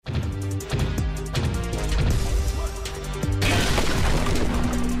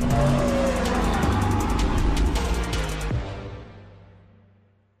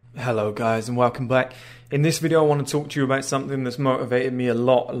Hello guys and welcome back. In this video I want to talk to you about something that's motivated me a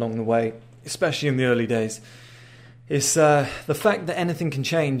lot along the way, especially in the early days. It's the fact that anything can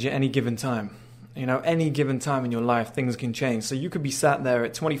change at any given time. You know, any given time in your life things can change. So you could be sat there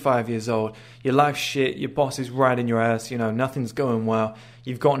at 25 years old, your life's shit, your boss is riding your ass, you know, nothing's going well,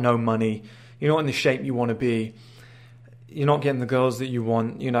 you've got no money, you're not in the shape you want to be. You're not getting the girls that you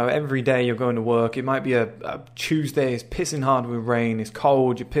want. You know, every day you're going to work. It might be a Tuesday. It's pissing hard with rain. It's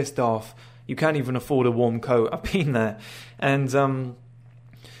cold. You're pissed off. You can't even afford a warm coat. I've been there. And,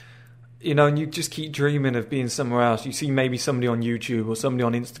 you know, and you just keep dreaming of being somewhere else. You see maybe somebody on YouTube or somebody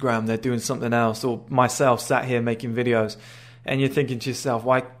on Instagram. They're doing something else. Or myself sat here making videos. And you're thinking to yourself,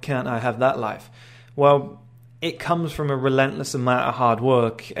 why can't I have that life? Well, it comes from a relentless amount of hard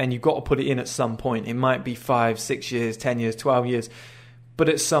work, and you've got to put it in at some point. It might be 5, 6 years, 10 years, 12 years, but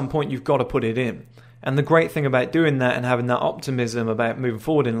at some point you've got to put it in. And the great thing about doing that and having that optimism about moving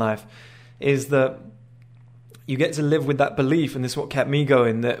forward in life is that you get to live with that belief, and this is what kept me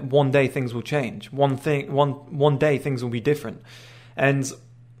going, that one day things will change. One day things will be different. And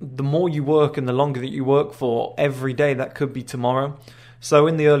the more you work and the longer that you work for, every day that could be tomorrow. So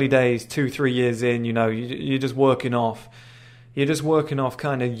in the early days, 2-3 years in, you know, you're just working off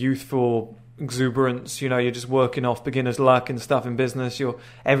kind of youthful exuberance. You know, you're just working off beginner's luck and stuff in business.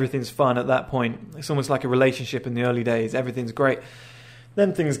 Everything's fun at that point. It's almost like a relationship in the early days. Everything's great.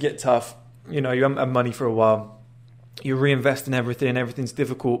 Then things get tough. You know, you haven't had money for a while. You reinvest in everything. Everything's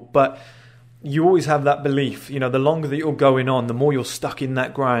difficult. But you always have that belief. You know, the longer that you're going on, the more you're stuck in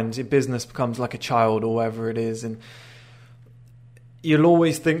that grind. Your business becomes like a child or whatever it is. And you'll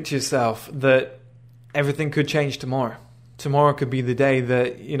always think to yourself that everything could change tomorrow. Tomorrow could be the day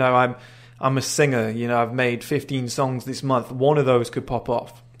that, you know, I'm a singer. You know, I've made 15 songs this month. One of those could pop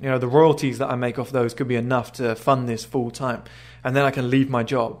off. You know, the royalties that I make off those could be enough to fund this full time. And then I can leave my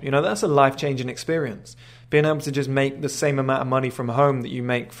job. You know, that's a life-changing experience. Being able to just make the same amount of money from home that you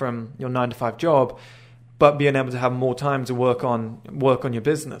make from your 9-to-5 job, but being able to have more time to work on your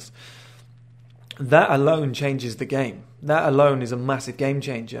business. That alone changes the game. That alone is a massive game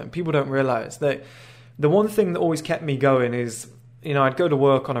changer. And people don't realize that the one thing that always kept me going is, you know, I'd go to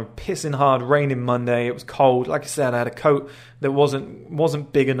work on a pissing hard, raining Monday. It was cold. Like I said, I had a coat that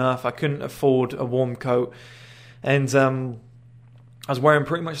wasn't big enough. I couldn't afford a warm coat. And I was wearing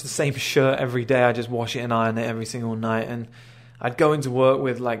pretty much the same shirt every day. I just wash it and iron it every single night. And I'd go into work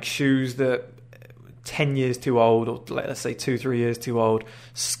with like shoes that 10 years too old, or let's say 2-3 years too old,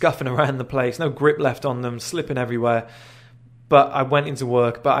 scuffing around the place, no grip left on them, slipping everywhere. But I went into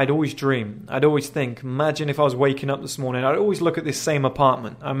work, but I'd always dream. I'd always think, imagine if I was waking up this morning, I'd always look at this same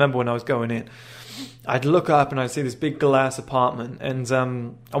apartment. I remember when I was going in, I'd look up and I'd see this big glass apartment. And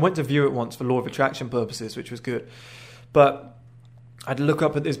I went to view it once for law of attraction purposes, which was good. But I'd look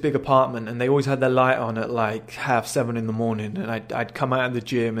up at this big apartment and they always had their light on at like 7:30 in the morning. And I'd come out of the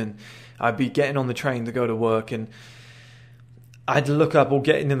gym and I'd be getting on the train to go to work, and I'd look up or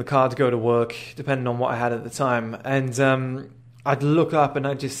getting in the car to go to work, depending on what I had at the time. And I'd look up and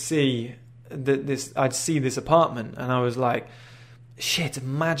I'd just see I'd see this apartment, and I was like, shit,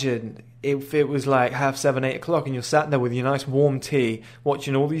 imagine if it was like 7:30, 8 o'clock and you're sat there with your nice warm tea,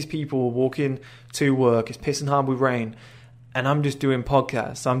 watching all these people walking to work, it's pissing hard with rain, and I'm just doing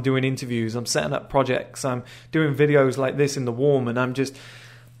podcasts, I'm doing interviews, I'm setting up projects, I'm doing videos like this in the warm, and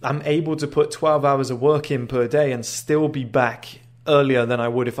I'm able to put 12 hours of work in per day and still be back earlier than I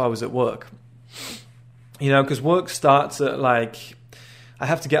would if I was at work. You know, because work starts at like, I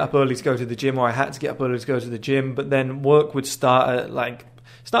have to get up early to go to the gym, or I had to get up early to go to the gym, but then work would start at like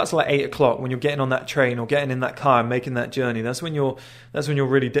 8 o'clock when you're getting on that train or getting in that car and making that journey. That's when you're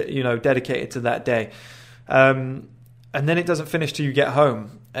really dedicated to that day. And then it doesn't finish till you get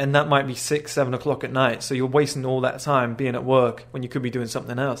home. And that might be 6, 7 o'clock at night. So you're wasting all that time being at work when you could be doing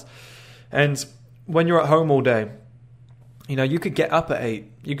something else. And when you're at home all day, you know, you could get up at 8.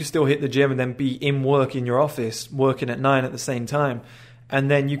 You could still hit the gym and then be in work in your office, working at 9 at the same time.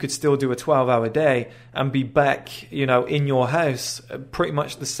 And then you could still do a 12-hour day and be back, you know, in your house at pretty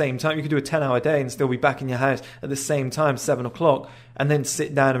much the same time. You could do a 10-hour day and still be back in your house at the same time, 7 o'clock, and then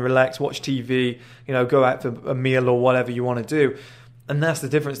sit down and relax, watch TV, you know, go out for a meal or whatever you want to do. And that's the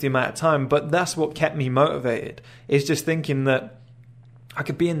difference, the amount of time. But that's what kept me motivated, is just thinking that I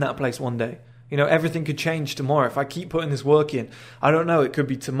could be in that place one day. You know, everything could change tomorrow. If I keep putting this work in, I don't know, it could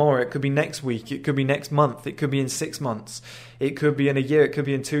be tomorrow, it could be next week, it could be next month, it could be in 6 months, it could be in a year, it could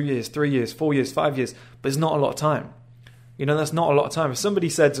be in 2 years, 3 years, 4 years, 5 years, but it's not a lot of time. You know, that's not a lot of time. If somebody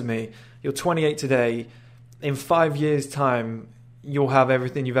said to me, you're 28 today, in 5 years' time, you'll have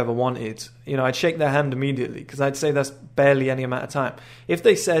everything you've ever wanted, I'd shake their hand immediately, because I'd say that's barely any amount of time. If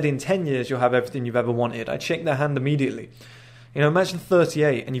they said in 10 years you'll have everything you've ever wanted, I'd shake their hand immediately. Imagine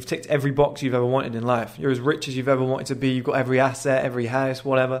 38 and you've ticked every box you've ever wanted in life. You're as rich as you've ever wanted to be. You've got every asset, every house,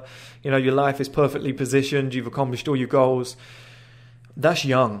 whatever. Your life is perfectly positioned. You've accomplished all your goals. That's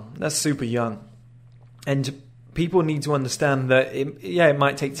young. That's super young. And people need to understand that, it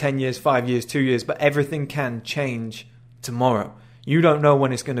might take 10 years, 5 years, 2 years, but everything can change tomorrow. You don't know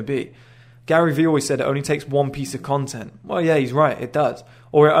when it's going to be. Gary Vee always said it only takes one piece of content. Well, yeah, he's right. It does.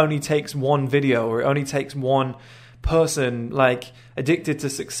 Or it only takes one video, or it only takes one person like addicted to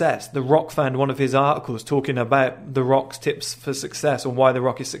success. The Rock found one of his articles talking about The Rock's tips for success, or why The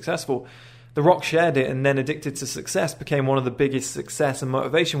Rock is successful. The Rock shared it, and then Addicted to Success became one of the biggest success and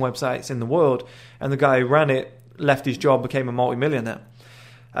motivation websites in the world. And the guy who ran it left his job, became a multimillionaire.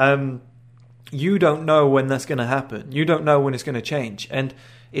 You don't know when that's going to happen. You don't know when it's going to change. And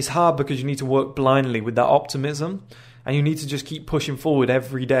it's hard because you need to work blindly with that optimism, and you need to just keep pushing forward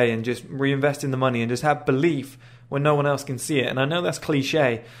every day and just reinvest in the money and just have belief when no one else can see it. And I know that's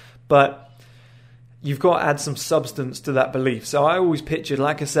cliche, but you've got to add some substance to that belief. So I always pictured,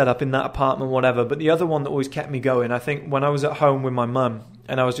 like I said, up in that apartment, whatever. But the other one that always kept me going, I think when I was at home with my mum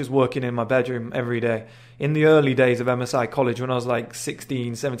and I was just working in my bedroom every day, in the early days of MSI College, when I was like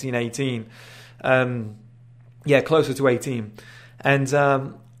 16, 17, 18, closer to 18. And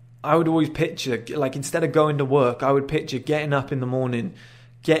I would always picture, like, instead of going to work, I would picture getting up in the morning,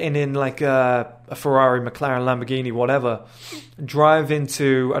 getting in like a Ferrari, McLaren, Lamborghini, whatever, drive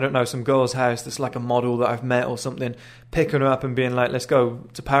into, I don't know, some girl's house that's like a model that I've met or something, picking her up and being like, let's go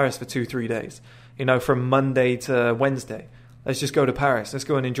to Paris for 2-3 days, from Monday to Wednesday. Let's just go to Paris. Let's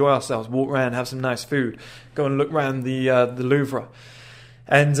go and enjoy ourselves, walk around, have some nice food, go and look around the Louvre.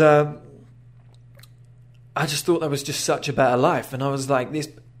 And I just thought that was just such a better life. And I was like,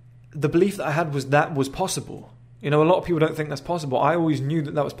 the belief that I had was that was possible. A lot of people don't think that's possible. I always knew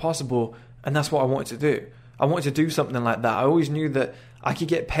that was possible, and that's what I wanted to do. I wanted to do something like that. I always knew that I could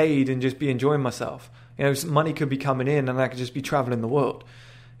get paid and just be enjoying myself. Money could be coming in and I could just be traveling the world.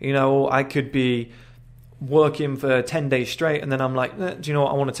 I could be working for 10 days straight, and then I'm like, do you know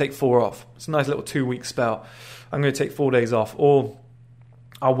what? I want to take 4 off. It's a nice little 2-week spell. I'm going to take 4 days off. Or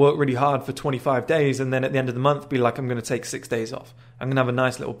I'll work really hard for 25 days, and then at the end of the month be like, I'm going to take 6 days off. I'm going to have a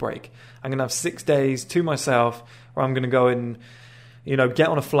nice little break. I'm going to have 6 days to myself, or I'm going to go and, get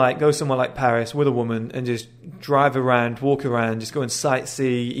on a flight, go somewhere like Paris with a woman and just drive around, walk around, just go and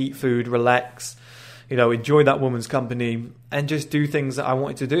sightsee, eat food, relax, enjoy that woman's company, and just do things that I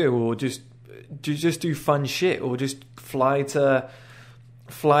wanted to do, or just do fun shit, or just fly to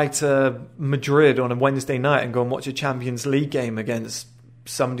Madrid on a Wednesday night and go and watch a Champions League game against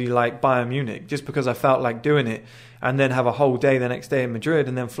somebody like Bayern Munich, just because I felt like doing it, and then have a whole day the next day in Madrid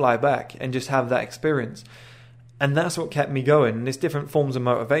and then fly back and just have that experience. And that's what kept me going. And there's different forms of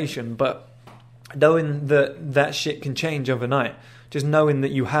motivation, but knowing that shit can change overnight, just knowing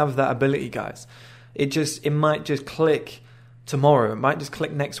that you have that ability, guys, it might just click tomorrow, it might just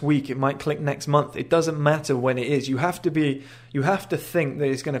click next week, it might click next month. It doesn't matter when it is. You have to think that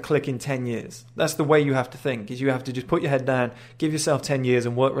it's going to click in 10 years. That's the way you have to think, is you have to just put your head down, give yourself 10 years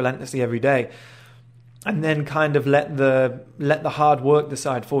and work relentlessly every day, and then kind of let the hard work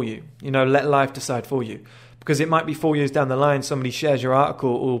decide for you. Let life decide for you. Because it might be 4 years down the line, somebody shares your article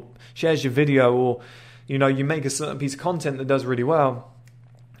or shares your video, or you make a certain piece of content that does really well.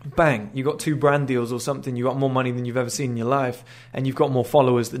 Bang, you got 2 brand deals or something, you got more money than you've ever seen in your life, and you've got more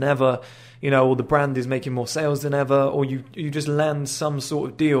followers than ever, or the brand is making more sales than ever, or you just land some sort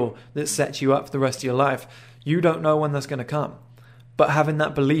of deal that sets you up for the rest of your life. You don't know when that's going to come. But having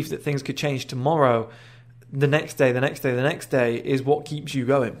that belief that things could change tomorrow, the next day, the next day, the next day, is what keeps you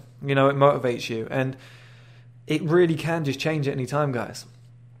going. It motivates you. And it really can just change at any time, guys.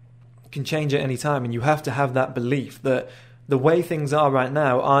 It can change at any time, and you have to have that belief that the way things are right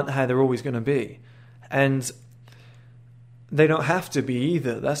now aren't how they're always going to be. And they don't have to be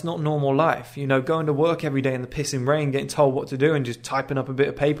either. That's not normal life. Going to work every day in the pissing rain, getting told what to do and just typing up a bit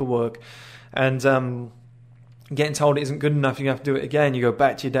of paperwork, and getting told it isn't good enough, you have to do it again. You go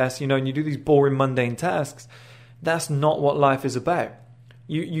back to your desk, and you do these boring, mundane tasks. That's not what life is about.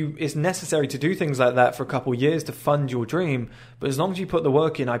 It's necessary to do things like that for a couple of years to fund your dream, but as long as you put the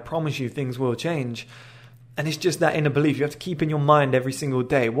work in, I promise you things will change. And it's just that inner belief you have to keep in your mind every single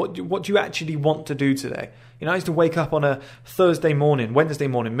day. What do you actually want to do today? I used to wake up on a Thursday morning, Wednesday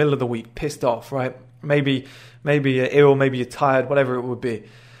morning, middle of the week, pissed off, right? Maybe you're ill, maybe you're tired, whatever it would be.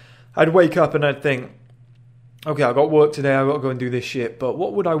 I'd wake up and I'd think, okay, I've got work today, I've got to go and do this shit, but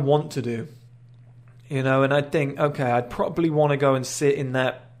what would I want to do? you know, and I'd think, okay, I'd probably want to go and sit in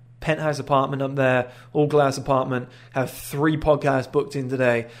that penthouse apartment up there, all glass apartment, have 3 podcasts booked in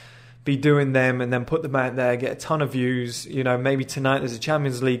today, be doing them and then put them out there, get a ton of views. You know, maybe tonight there's a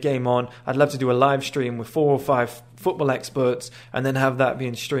Champions League game on. I'd love to do a live stream with 4 or 5 football experts and then have that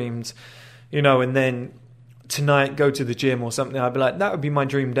being streamed, you know, and then tonight go to the gym or something. I'd be like, that would be my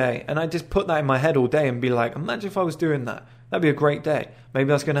dream day. And I just put that in my head all day and be like, imagine if I was doing that. That'd be a great day. Maybe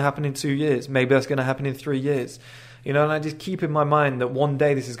that's going to happen in 2 years. Maybe that's going to happen in 3 years. You know, and I just keep in my mind that one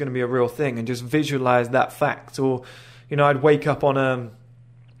day this is going to be a real thing and just visualize that fact. Or, you know, I'd wake up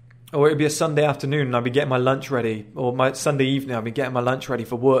or it'd be a Sunday afternoon and I'd be getting my lunch ready, or my Sunday evening I'd be getting my lunch ready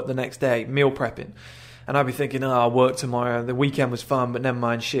for work the next day, meal prepping. And I'd be thinking, oh, I'll work tomorrow. The weekend was fun, but never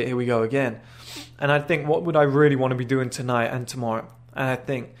mind, shit, here we go again. And I'd think, what would I really want to be doing tonight and tomorrow? And I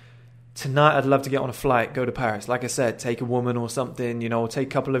think, tonight I'd love to get on a flight, go to Paris. Like I said, take a woman or something, you know, or take a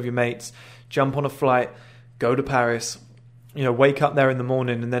couple of your mates, jump on a flight, go to Paris, you know, wake up there in the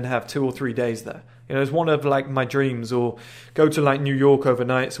morning and then have 2 or 3 days there. You know, it's one of like my dreams. Or go to like New York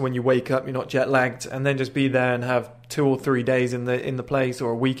overnight, so when you wake up you're not jet lagged, and then just be there and have 2 or 3 days in the place,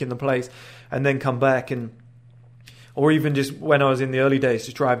 or a week in the place, and then come back. And or even just when I was in the early days,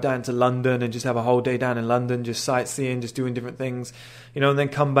 just drive down to London and just have a whole day down in London, just sightseeing, just doing different things, you know, and then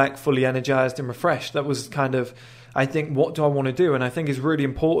come back fully energized and refreshed. That was kind of, I think, what do I want to do? And I think it's really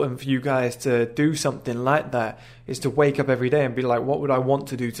important for you guys to do something like that, is to wake up every day and be like, what would I want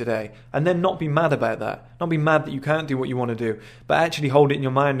to do today? And then not be mad about that. Not be mad that you can't do what you want to do, but actually hold it in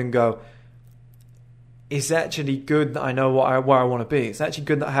your mind and go, it's actually good that I know where I want to be. It's actually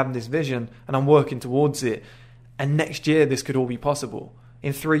good that I have this vision and I'm working towards it. And next year, this could all be possible.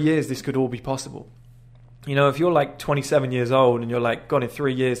 In 3 years, this could all be possible. You know, if you're like 27 years old and you're like, God, in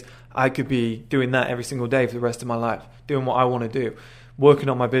 3 years, I could be doing that every single day for the rest of my life, doing what I want to do, working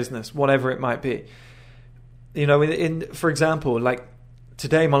on my business, whatever it might be. You know, for example, like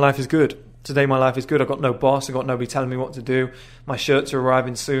today, my life is good. Today, my life is good. I've got no boss. I've got nobody telling me what to do. My shirts are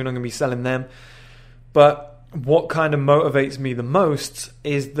arriving soon. I'm going to be selling them. But what kind of motivates me the most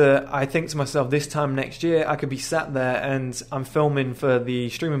is that I think to myself, this time next year, I could be sat there and I'm filming for the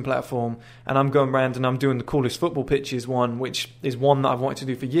streaming platform and I'm going around and I'm doing the coolest football pitches one, which is one that I've wanted to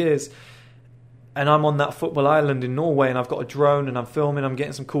do for years. And I'm on that football island in Norway and I've got a drone and I'm filming, I'm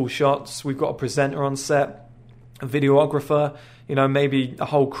getting some cool shots. We've got a presenter on set, a videographer, you know, maybe a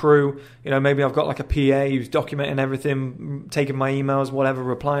whole crew. You know, maybe I've got like a PA who's documenting everything, taking my emails, whatever,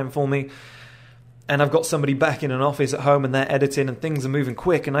 replying for me. And I've got somebody back in an office at home and they're editing and things are moving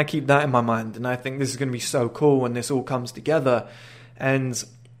quick. And I keep that in my mind. And I think this is going to be so cool when this all comes together. And,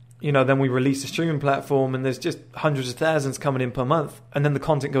 you know, then we release a streaming platform and there's just hundreds of thousands coming in per month. And then the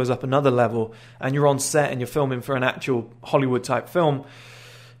content goes up another level and you're on set and you're filming for an actual Hollywood type film.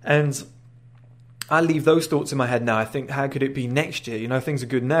 And I leave those thoughts in my head now. I think, how could it be next year? You know, things are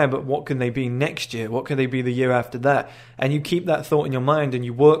good now, but what can they be next year? What can they be the year after that? And you keep that thought in your mind and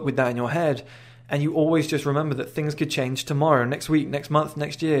you work with that in your head. And you always just remember that things could change tomorrow, next week, next month,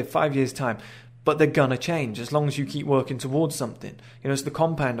 next year, 5 years' time. But they're going to change as long as you keep working towards something. You know, it's the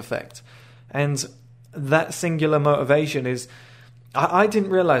compound effect. And that singular motivation is... I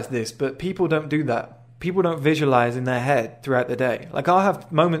didn't realize this, but people don't do that. People don't visualize in their head throughout the day. Like, I'll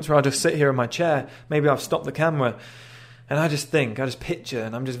have moments where I'll just sit here in my chair. Maybe I've stopped the camera. And I just think, I just picture,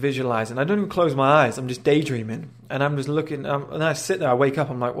 and I'm just visualizing. I don't even close my eyes. I'm just daydreaming. And I'm just looking, and I sit there, I wake up,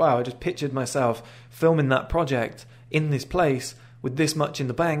 I'm like, wow, I just pictured myself filming that project in this place with this much in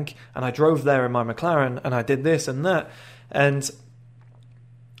the bank. And I drove there in my McLaren, and I did this and that. And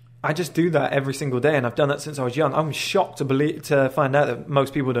I just do that every single day, and I've done that since I was young. I'm shocked to find out that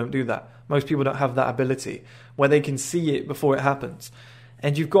most people don't do that. Most people don't have that ability where they can see it before it happens.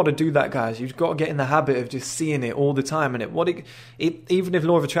 And you've got to do that, guys. You've got to get in the habit of just seeing it all the time. And even if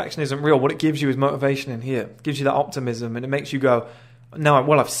law of attraction isn't real, what it gives you is motivation in here. It gives you that optimism, and it makes you go, no,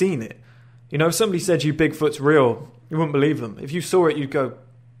 well, I've seen it. You know, if somebody said to you Bigfoot's real, you wouldn't believe them. If you saw it, you'd go,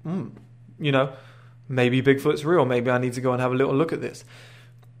 you know, maybe Bigfoot's real. Maybe I need to go and have a little look at this.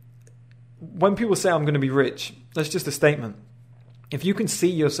 When people say I'm going to be rich, that's just a statement. If you can see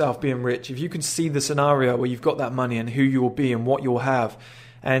yourself being rich, if you can see the scenario where you've got that money and who you will be and what you'll have,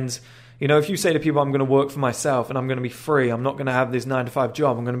 and, you know, if you say to people, I'm going to work for myself and I'm going to be free, I'm not going to have this 9-to-5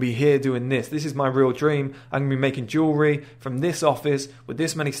 job, I'm going to be here doing this, this is my real dream, I'm going to be making jewelry from this office with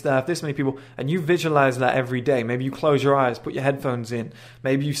this many staff, this many people, and you visualize that every day. Maybe you close your eyes, put your headphones in,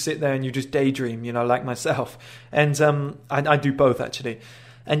 maybe you sit there and you just daydream, you know, like myself. And I do both, actually.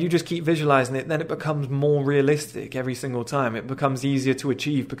 And you just keep visualizing it, then it becomes more realistic every single time. It becomes easier to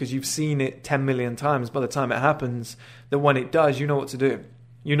achieve because you've seen it 10 million times by the time it happens, that when it does, you know what to do.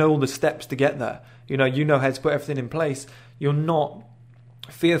 You know all the steps to get there. You know how to put everything in place. You're not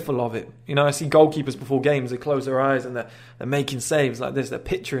fearful of it. I see goalkeepers before games, they close their eyes and they're making saves like this. They're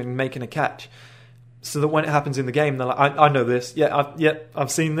picturing making a catch, so that when it happens in the game, they're like, I know this.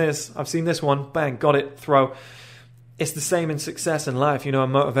 I've seen this. I've seen this one. Bang, got it. Throw. It's the same in success in life,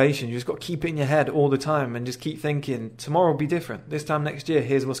 and motivation. You just got to keep it in your head all the time and just keep thinking, tomorrow will be different. This time next year,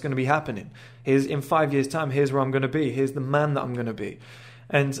 here's what's going to be happening. Here's in 5 years' time, here's where I'm going to be. Here's the man that I'm going to be.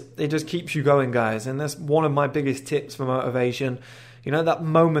 And it just keeps you going, guys. And that's one of my biggest tips for motivation. That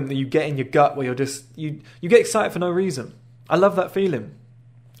moment that you get in your gut where you're just, you get excited for no reason. I love that feeling.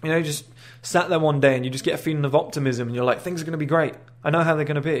 You just sat there one day and you just get a feeling of optimism and you're like, things are going to be great. I know how they're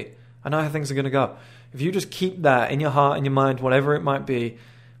going to be. I know how things are going to go. If you just keep that in your heart, in your mind, whatever it might be,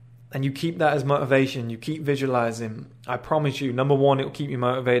 and you keep that as motivation, you keep visualizing, I promise you, number one, it will keep you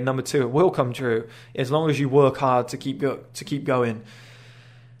motivated. Number two, it will come true as long as you work hard to keep going.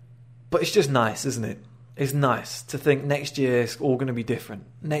 But it's just nice, isn't it? It's nice to think next year it's all going to be different.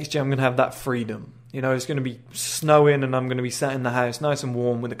 Next year I'm going to have that freedom. It's going to be snowing and I'm going to be sat in the house nice and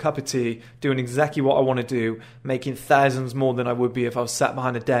warm with a cup of tea, doing exactly what I want to do, making thousands more than I would be if I was sat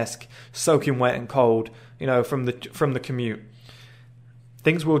behind a desk, soaking wet and cold, from the commute.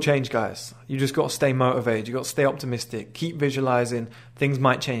 Things will change, guys. You just got to stay motivated. You got to stay optimistic. Keep visualizing. Things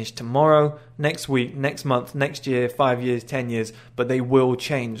might change tomorrow, next week, next month, next year, 5 years, 10 years, but they will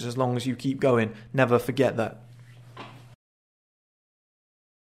change as long as you keep going. Never forget that.